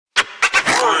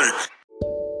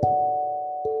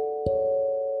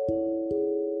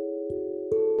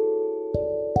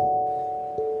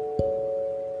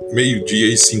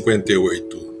Meio-dia e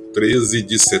 58, 13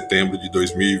 de setembro de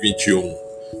 2021.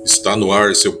 Está no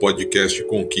ar seu podcast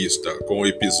Conquista, com o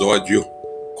episódio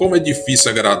Como é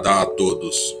difícil agradar a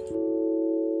todos.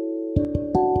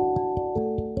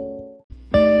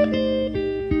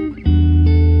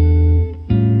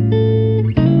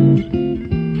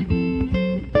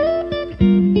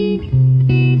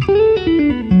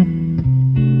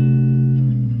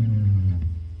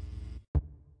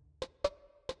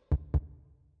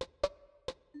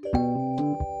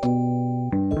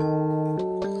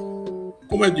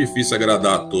 Como é difícil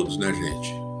agradar a todos, né,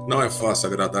 gente? Não é fácil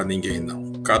agradar ninguém,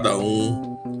 não. Cada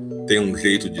um tem um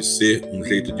jeito de ser, um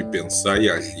jeito de pensar e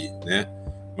agir, né?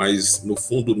 Mas no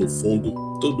fundo,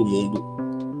 todo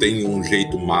mundo tem um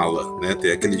jeito mala, né?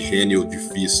 Tem aquele gênio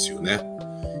difícil, né?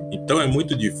 Então é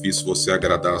muito difícil você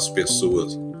agradar as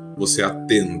pessoas, você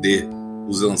atender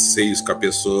os anseios que a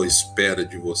pessoa espera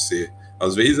de você.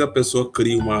 Às vezes a pessoa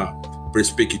cria uma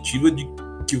perspectiva de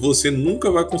que você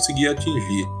nunca vai conseguir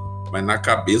atingir. Mas na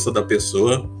cabeça da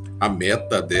pessoa, a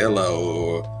meta dela,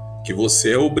 que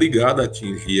você é obrigado a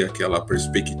atingir aquela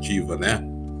perspectiva, né?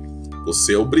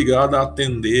 Você é obrigado a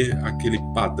atender aquele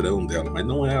padrão dela, mas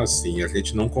não é assim, a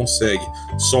gente não consegue.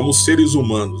 Somos seres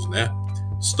humanos, né?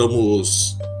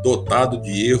 Estamos dotados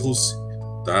de erros,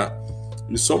 tá?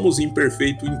 E somos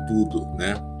imperfeitos em tudo,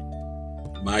 né?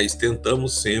 Mas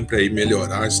tentamos sempre aí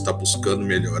melhorar, está buscando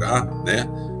melhorar, né?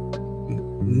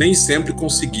 Nem sempre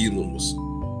conseguimos,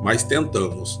 mas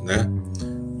tentamos, né?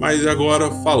 Mas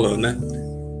agora falando, né?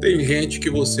 Tem gente que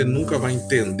você nunca vai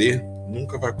entender,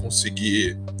 nunca vai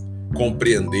conseguir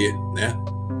compreender, né?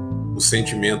 O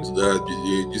sentimento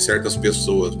de certas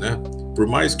pessoas, né? Por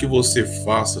mais que você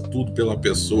faça tudo pela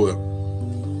pessoa,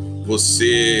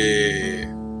 você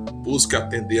busca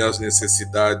atender às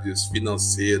necessidades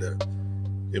financeiras,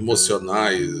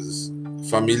 emocionais,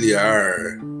 familiar,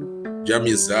 de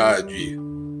amizade,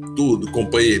 tudo,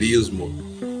 companheirismo,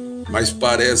 mas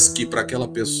parece que para aquela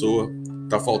pessoa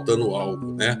tá faltando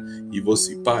algo, né? E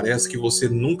você parece que você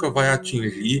nunca vai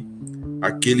atingir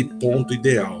aquele ponto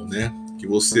ideal, né? Que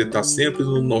você tá sempre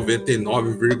no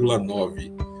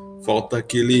 99,9, falta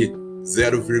aquele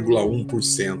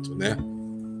 0,1%, né?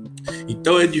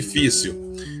 Então é difícil.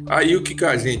 Aí o que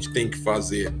a gente tem que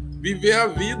fazer? Viver a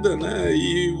vida, né?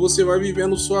 E você vai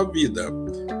vivendo sua vida.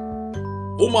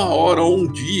 Uma hora ou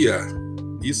um dia,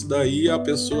 isso daí a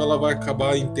pessoa ela vai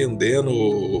acabar entendendo,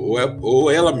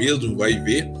 ou ela mesma vai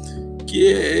ver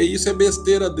que isso é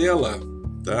besteira dela,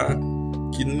 tá?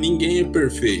 Que ninguém é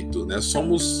perfeito, né?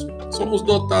 Somos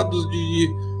dotados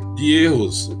de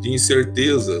erros, de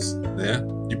incertezas, né?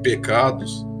 De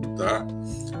pecados, tá?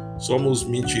 Somos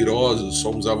mentirosos,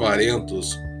 somos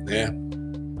avarentos, né?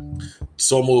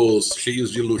 Somos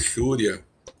cheios de luxúria,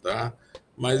 tá?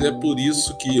 Mas é por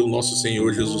isso que o nosso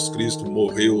Senhor Jesus Cristo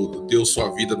morreu, deu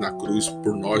sua vida na cruz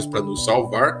por nós para nos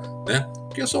salvar, né?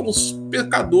 Porque somos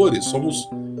pecadores, somos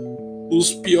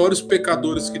os piores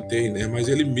pecadores que tem, né? Mas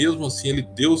ele mesmo assim, ele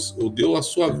deu a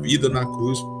sua vida na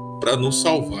cruz para nos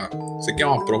salvar. Você quer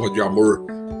uma prova de amor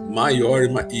maior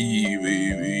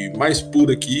e mais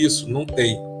pura que isso? Não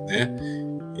tem, né?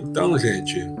 Então,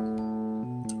 gente,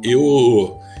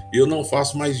 eu não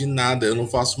faço mais de nada, eu não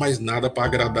faço mais nada para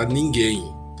agradar ninguém.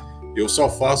 Eu só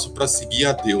faço para seguir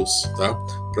a Deus, tá?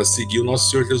 Para seguir o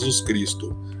nosso Senhor Jesus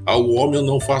Cristo. Ao homem eu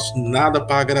não faço nada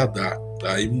para agradar,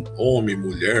 tá? E homem,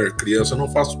 mulher, criança, eu não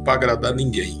faço para agradar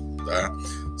ninguém, tá?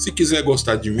 Se quiser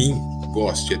gostar de mim,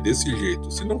 goste, é desse jeito.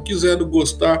 Se não quiser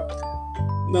gostar,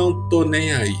 não tô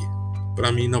nem aí. Para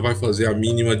mim não vai fazer a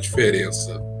mínima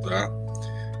diferença, tá?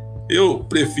 Eu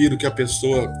prefiro que a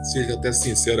pessoa seja até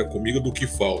sincera comigo do que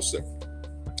falsa.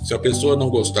 Se a pessoa não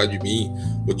gostar de mim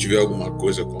ou tiver alguma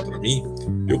coisa contra mim,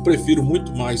 eu prefiro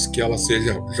muito mais que ela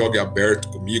jogue aberto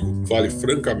comigo, fale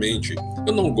francamente,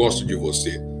 eu não gosto de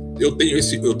você. Eu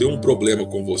tenho um problema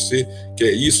com você, que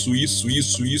é isso, e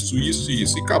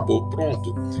acabou,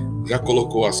 pronto. Já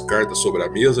colocou as cartas sobre a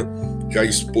mesa, já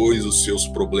expôs os seus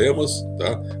problemas,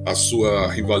 tá? A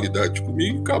sua rivalidade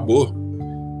comigo, acabou,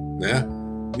 né?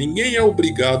 Ninguém é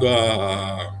obrigado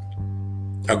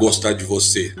a gostar de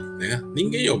você, né?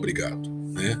 Ninguém é obrigado,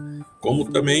 né? Como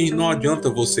também não adianta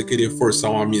você querer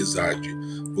forçar uma amizade,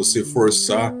 você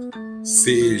forçar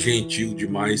ser gentil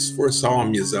demais, forçar uma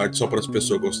amizade só para as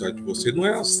pessoas gostarem de você. Não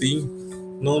é assim,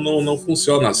 não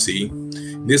funciona assim.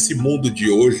 Nesse mundo de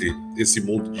hoje, esse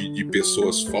mundo de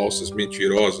pessoas falsas,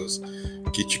 mentirosas,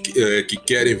 que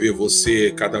querem ver você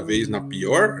cada vez na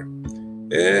pior,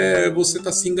 você está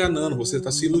se enganando, você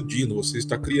está se iludindo, você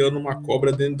está criando uma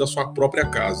cobra dentro da sua própria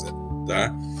casa,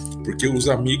 tá? Porque os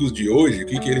amigos de hoje, o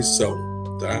que eles são,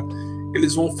 tá?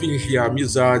 Eles vão fingir a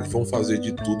amizade, vão fazer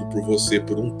de tudo por você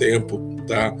por um tempo,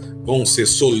 tá? Vão ser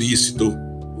solícitos,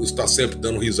 está sempre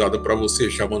dando risada para você,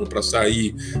 chamando para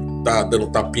sair, tá dando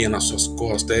tapinha nas suas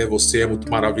costas. Você é muito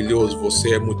maravilhoso,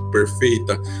 você é muito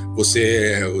perfeita, você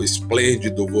é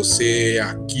esplêndido, você é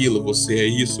aquilo, você é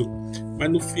isso.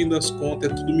 Mas no fim das contas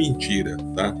é tudo mentira,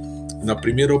 tá? Na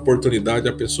primeira oportunidade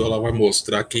a pessoa ela vai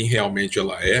mostrar quem realmente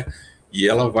ela é e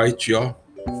ela vai te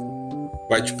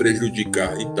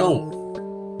prejudicar. Então,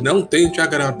 não tente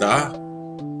agradar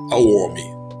ao homem.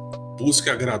 Busque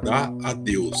agradar a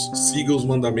Deus. Siga os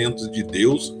mandamentos de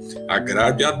Deus.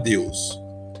 Agrade a Deus.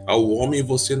 Ao homem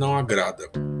você não agrada.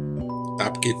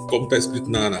 Tá? Porque, como está escrito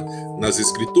nas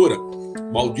escrituras,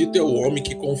 maldito é o homem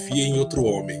que confia em outro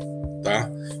homem. Tá?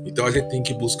 Então a gente tem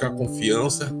que buscar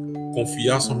confiança,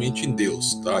 confiar somente em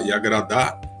Deus. Tá? E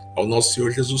agradar ao nosso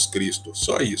Senhor Jesus Cristo.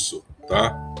 Só isso.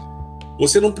 Tá?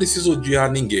 Você não precisa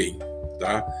odiar ninguém.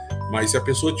 Tá? Mas se a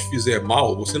pessoa te fizer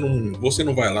mal, você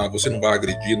não vai lá, você não vai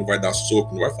agredir, não vai dar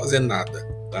soco, não vai fazer nada,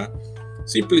 tá?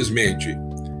 Simplesmente,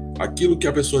 aquilo que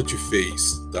a pessoa te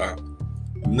fez, tá?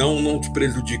 Não te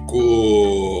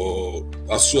prejudicou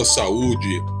a sua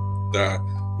saúde, tá?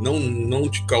 Não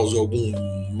te causou algum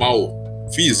mal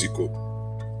físico.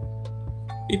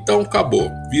 Então acabou,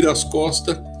 vira as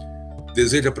costas,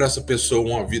 deseja para essa pessoa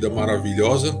uma vida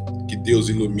maravilhosa, que Deus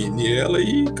ilumine ela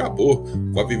e acabou.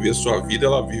 Vai viver sua vida,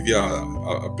 ela vive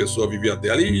a pessoa vive a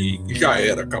dela e já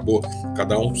era, acabou.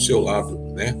 Cada um pro seu lado,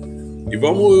 né? E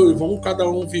vamos cada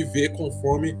um viver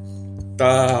conforme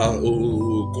tá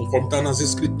nas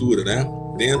escrituras, né?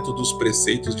 Dentro dos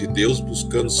preceitos de Deus,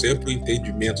 buscando sempre o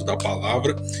entendimento da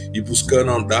palavra e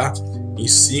buscando andar em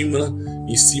cima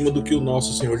do que o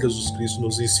nosso Senhor Jesus Cristo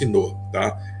nos ensinou,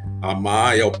 tá?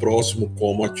 Amar ao próximo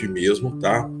como a ti mesmo,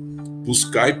 tá?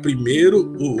 Buscai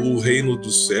primeiro o reino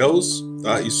dos céus,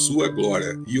 tá? E sua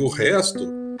glória, e o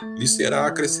resto lhe será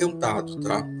acrescentado,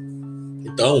 tá?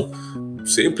 Então,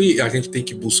 sempre a gente tem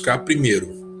que buscar primeiro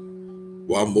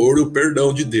o amor e o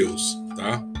perdão de Deus,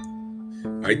 tá?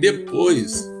 Aí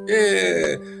depois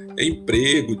é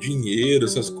emprego, dinheiro,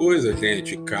 essas coisas,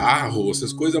 gente, carro,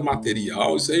 essas coisas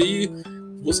material, isso aí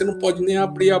você não pode nem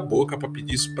abrir a boca para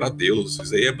pedir isso para Deus,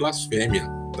 isso aí é blasfêmia,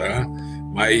 tá?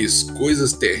 Mas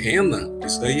coisas terrenas,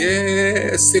 isso daí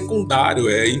é secundário,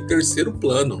 é em terceiro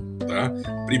plano, tá?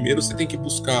 Primeiro você tem que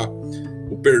buscar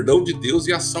o perdão de Deus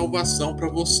e a salvação para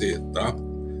você, tá?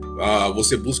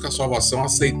 Você busca a salvação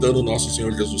aceitando o nosso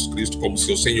Senhor Jesus Cristo como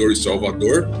seu Senhor e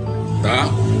Salvador, tá?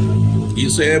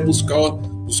 Isso é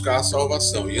buscar a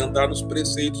salvação e andar nos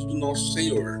preceitos do nosso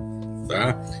Senhor,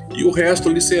 tá? E o resto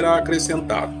lhe será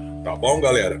acrescentado, tá bom,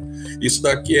 galera? Isso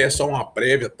daqui é só uma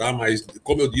prévia, tá? Mas,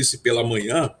 como eu disse pela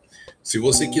manhã, se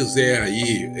você quiser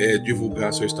aí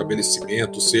divulgar seu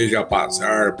estabelecimento, seja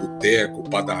bazar, boteco,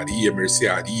 padaria,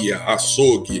 mercearia,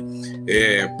 açougue,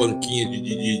 banquinha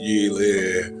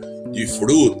de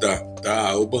fruta,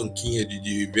 tá? Ou banquinha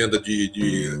de venda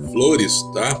de flores,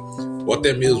 tá? Ou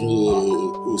até mesmo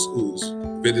os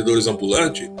vendedores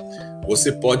ambulantes,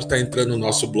 você pode estar entrando no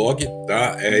nosso blog,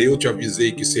 tá? Eu te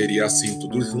avisei que seria assim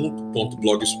tudo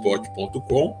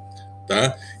junto.blogspot.com,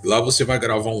 tá? E lá você vai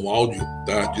gravar um áudio,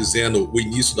 tá? Dizendo o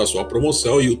início da sua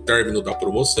promoção e o término da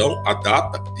promoção, a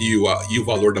data e o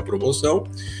valor da promoção,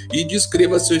 e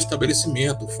descreva seu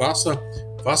estabelecimento, faça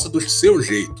do seu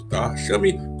jeito, tá?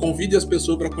 Convide as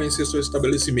pessoas para conhecer seu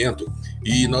estabelecimento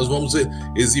e nós vamos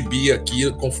exibir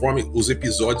aqui conforme os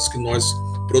episódios que nós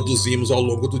produzimos ao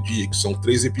longo do dia, que são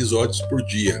 3 episódios por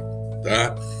dia,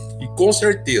 tá? E com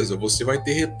certeza você vai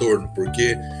ter retorno,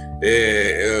 porque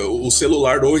o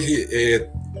celular hoje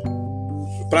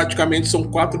praticamente são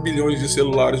 4 bilhões de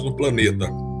celulares no planeta.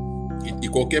 E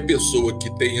qualquer pessoa que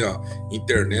tenha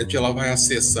internet, ela vai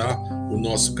acessar o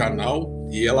nosso canal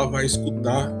e ela vai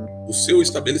escutar o seu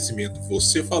estabelecimento,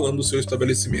 você falando do seu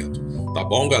estabelecimento, tá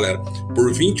bom, galera?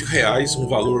 Por R$20, um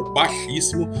valor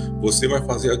baixíssimo, você vai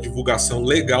fazer a divulgação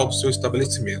legal do seu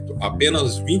estabelecimento.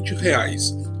 Apenas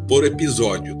R$20 por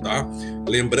episódio, tá?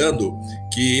 Lembrando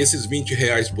que esses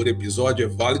R$20 por episódio é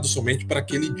válido somente para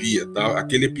aquele dia, tá?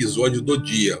 Aquele episódio do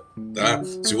dia, tá?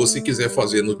 Se você quiser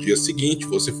fazer no dia seguinte,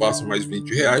 você faça mais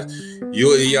R$20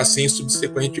 e assim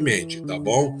subsequentemente, tá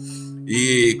bom?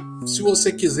 E se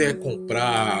você quiser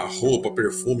comprar roupa,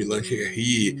 perfume,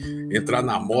 lingerie, entrar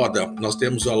na moda, nós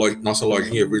temos nossa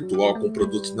lojinha virtual com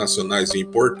produtos nacionais e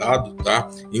importados, tá?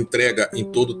 Entrega em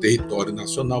todo o território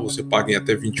nacional, você paga em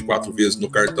até 24 vezes no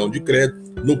cartão de crédito,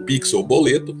 no Pix ou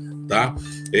boleto, tá?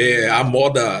 A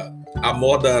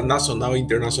moda nacional e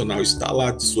internacional está lá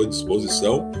à sua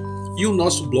disposição. E o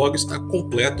nosso blog está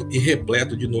completo e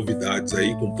repleto de novidades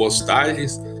aí, com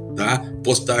postagens tá?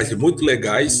 Postagens muito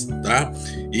legais, tá?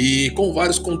 E com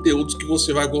vários conteúdos que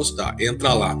você vai gostar.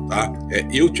 Entra lá, tá?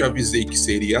 Eu te avisei que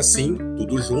seria assim,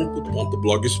 tudo junto,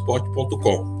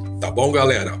 .blogspot.com. Tá bom,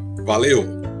 galera?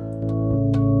 Valeu!